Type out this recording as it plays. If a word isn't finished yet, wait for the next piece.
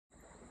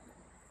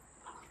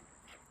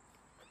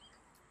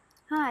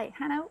Hi,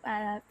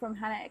 Hannah from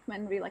Hannah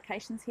Ekman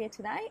Relocations here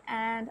today,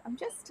 and I'm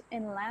just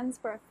in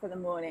Landsborough for the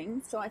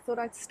morning, so I thought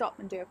I'd stop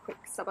and do a quick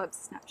suburb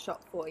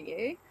snapshot for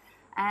you.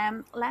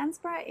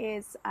 Landsborough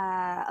is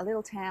a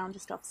little town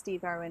just off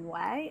Steve Irwin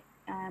Way.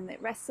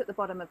 It rests at the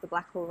bottom of the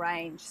Blackwall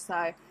Range,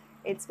 so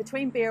it's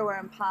between Beerwah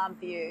and Palm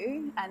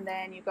View, and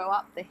then you go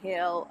up the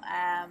hill,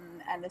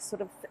 and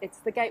it's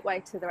the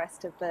gateway to the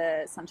rest of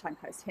the Sunshine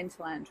Coast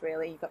hinterland.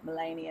 Really, you've got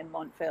Mullaney and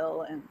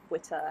Montville and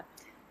Witter,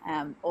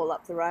 all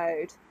up the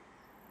road.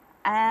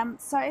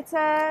 So it's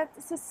a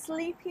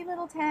sleepy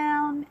little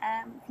town.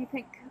 If you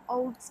think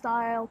old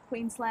style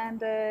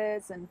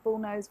Queenslanders and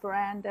bullnose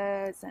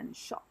verandas and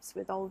shops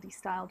with oldie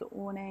styled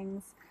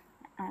awnings.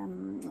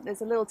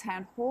 There's a little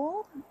town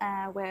hall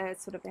where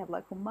sort of they have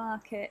local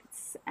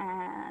markets,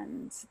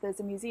 and there's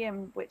a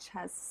museum which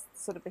has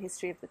sort of the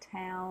history of the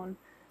town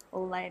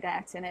all laid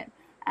out in it.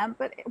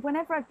 But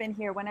whenever I've been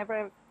here,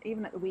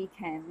 even at the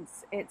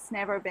weekends, it's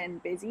never been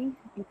busy.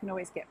 You can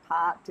always get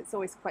parked. It's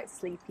always quite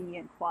sleepy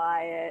and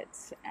quiet,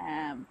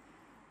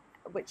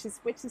 which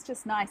is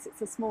just nice.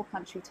 It's a small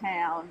country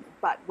town,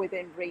 but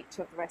within reach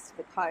of the rest of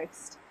the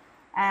coast.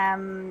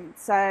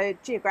 So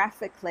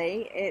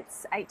geographically,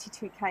 it's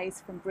 82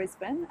 k's from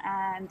Brisbane,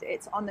 and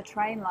it's on the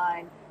train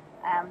line.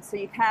 So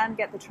you can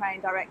get the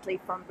train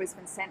directly from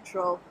Brisbane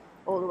Central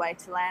all the way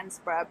to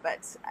Landsborough,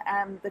 but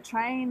the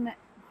train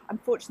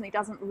unfortunately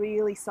doesn't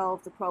really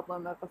solve the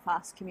problem of a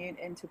fast commute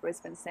into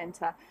Brisbane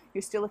Centre.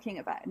 You're still looking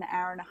at about an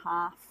hour and a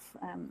half,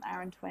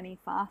 hour and 20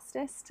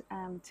 fastest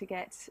to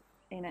get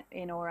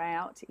in or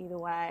out either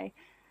way.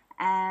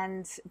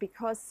 And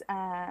because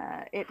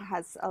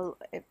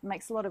it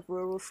makes a lot of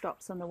rural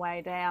stops on the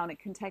way down, it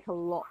can take a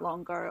lot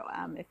longer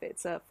if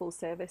it's a full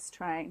service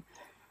train.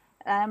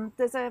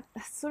 There's a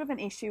sort of an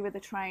issue with the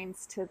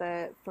trains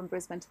from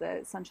Brisbane to the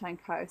Sunshine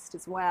Coast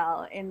as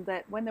well, in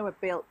that when they were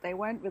built, they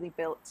weren't really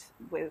built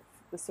with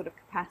the sort of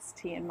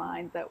capacity in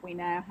mind that we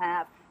now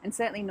have, and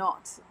certainly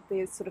not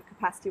the sort of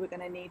capacity we're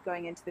going to need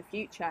going into the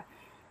future.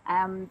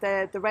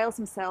 The rails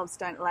themselves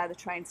don't allow the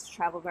trains to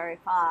travel very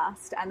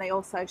fast, and they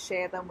also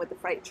share them with the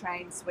freight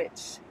trains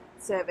which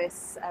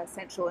service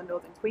central and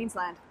northern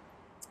Queensland,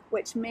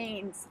 which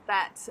means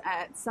that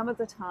some of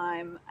the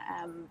time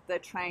the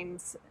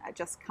trains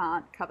just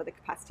can't cover the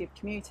capacity of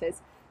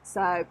commuters,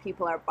 so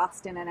people are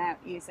bussed in and out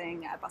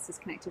using buses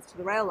connected to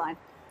the rail line,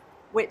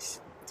 which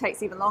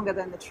takes even longer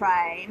than the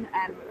train,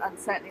 and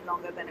certainly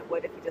longer than it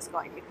would if you just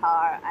got in your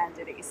car and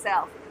did it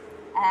yourself.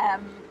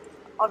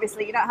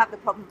 Obviously, you don't have the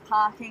problem of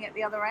parking at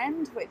the other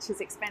end, which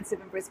is expensive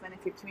in Brisbane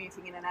if you're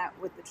commuting in and out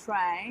with the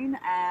train.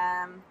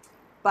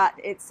 But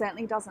it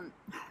certainly doesn't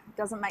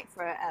make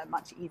for a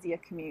much easier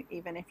commute,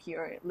 even if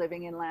you're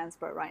living in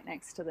Landsborough right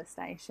next to the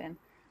station.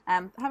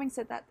 Having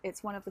said that,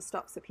 it's one of the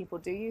stops that people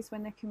do use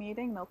when they're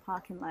commuting. They'll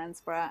park in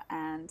Landsborough,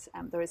 and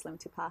there is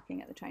limited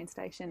parking at the train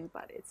station,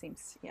 but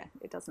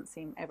it doesn't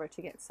seem ever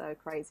to get so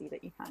crazy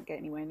that you can't get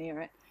anywhere near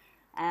it.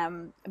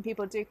 And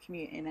people do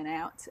commute in and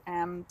out.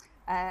 And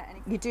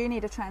you do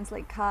need a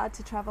Translink card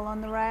to travel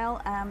on the rail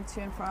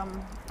to and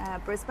from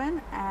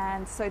Brisbane,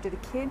 and so do the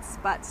kids.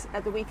 But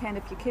at the weekend,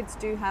 if your kids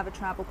do have a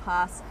travel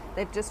pass,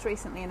 they've just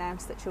recently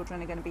announced that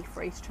children are going to be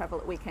free to travel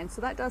at weekends.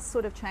 So that does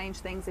sort of change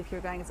things if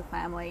you're going as a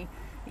family,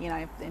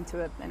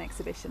 into an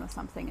exhibition or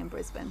something in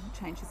Brisbane. It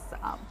changes it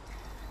up.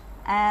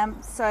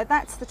 So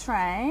that's the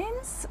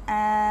trains.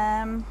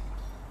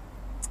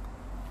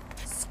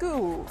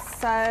 Schools.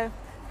 So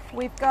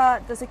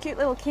there's a cute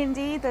little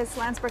kindy. There's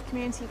Landsborough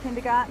Community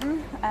Kindergarten,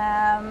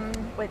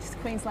 which is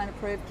Queensland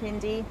approved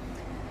kindy.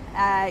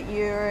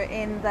 You're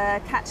in the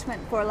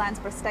catchment for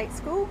Landsborough State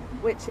School,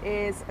 which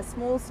is a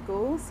small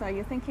school, so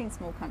you're thinking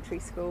small country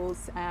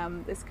schools.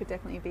 This could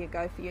definitely be a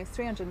go for you. There's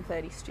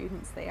 330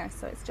 students there,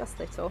 so it's just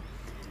little.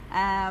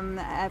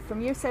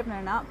 From year 7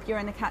 and up, you're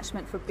in the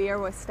catchment for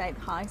Beerwah State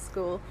High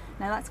School.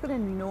 Now that's got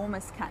an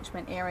enormous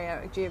catchment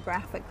area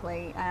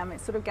geographically. It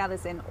sort of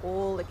gathers in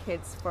all the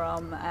kids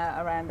from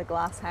around the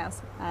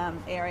Glasshouse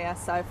area.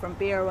 So from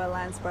Beerwah,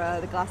 Landsborough,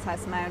 the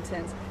Glasshouse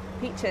Mountains,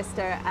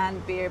 Peachester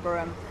and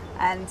Beerburrum.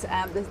 And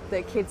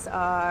the kids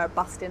are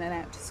bussed in and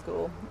out to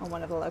school on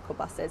one of the local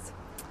buses.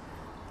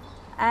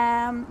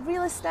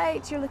 Real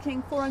estate, you're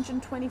looking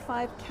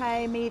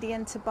 425k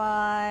median to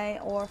buy,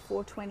 or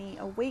 420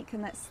 a week,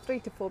 and that's 3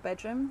 to 4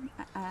 bedroom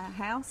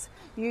house.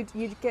 You'd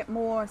get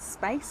more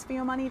space for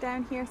your money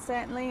down here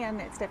certainly,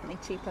 and it's definitely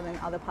cheaper than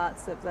other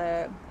parts of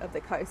the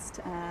coast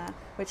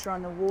which are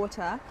on the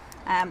water.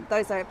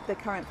 Those are the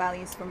current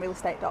values from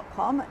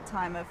realestate.com at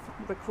time of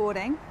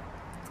recording.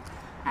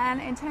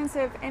 And in terms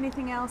of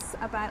anything else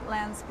about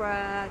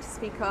Landsborough to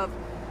speak of,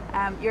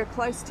 you're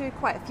close to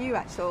quite a few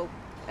actual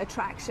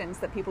attractions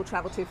that people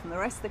travel to from the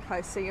rest of the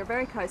coast. So you're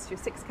very close. You're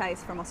 6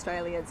 k's from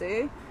Australia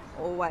Zoo.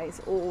 Always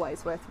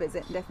worth a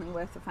visit, and definitely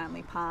worth a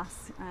family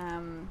pass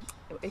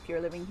if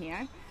you're living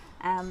here.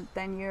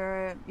 Then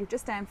you're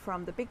just down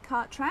from the big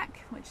cart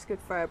track, which is good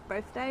for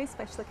birthdays,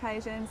 special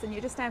occasions, and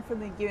you're just down from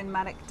the Ewan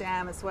Maddock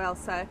Dam as well.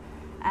 So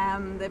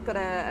They've got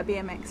a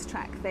BMX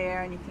track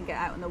there, and you can get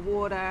out in the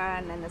water,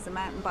 and then there's a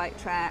mountain bike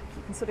track.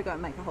 You can sort of go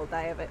and make a whole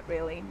day of it,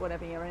 really,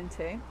 whatever you're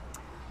into.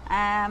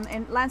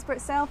 In Landsborough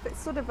itself, it's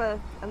sort of a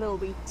little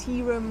wee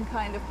tea room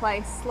kind of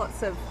place,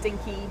 lots of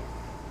dinky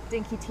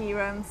tea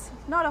rooms,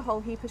 not a whole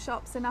heap of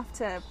shops, enough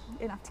to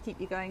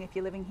keep you going if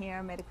you're living here.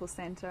 A medical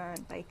centre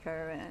and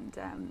baker and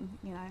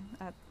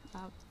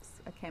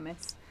a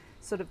chemist,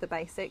 sort of the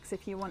basics.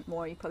 If you want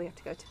more, you probably have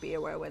to go to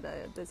Beerware where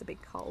there's a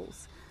big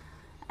Coles.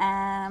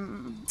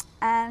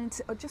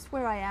 And just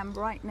where I am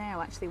right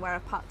now, actually, where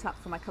I've parked up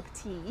for my cup of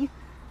tea,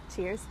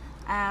 cheers,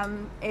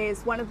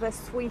 is one of the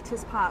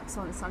sweetest parks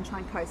on the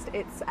Sunshine Coast.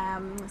 It's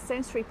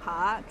Sensory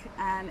Park,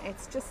 and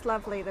it's just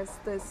lovely.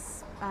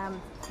 There's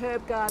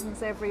herb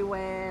gardens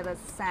everywhere, there's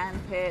sand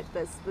pit,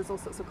 there's all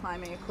sorts of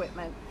climbing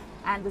equipment,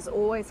 and there's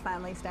always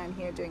families down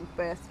here doing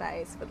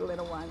birthdays for the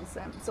little ones.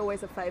 It's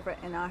always a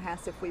favourite in our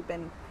house if we've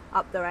been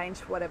up the range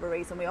for whatever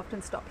reason. We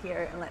often stop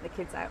here and let the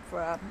kids out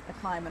for a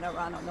climb and a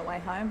run on the way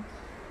home.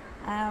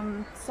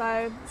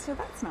 So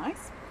that's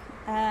nice.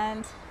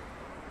 And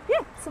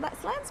yeah, so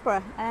that's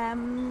Landsborough.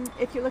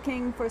 If you're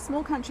looking for a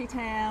small country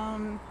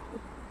town,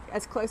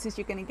 as close as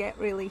you're going to get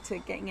really to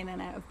getting in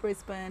and out of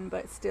Brisbane,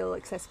 but still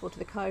accessible to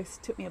the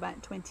coast. Took me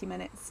about 20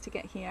 minutes to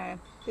get here,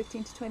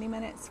 15 to 20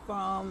 minutes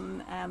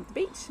from the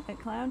beach at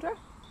Caloundra.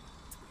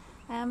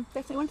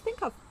 Definitely one to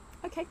think of.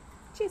 Okay,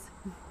 cheers.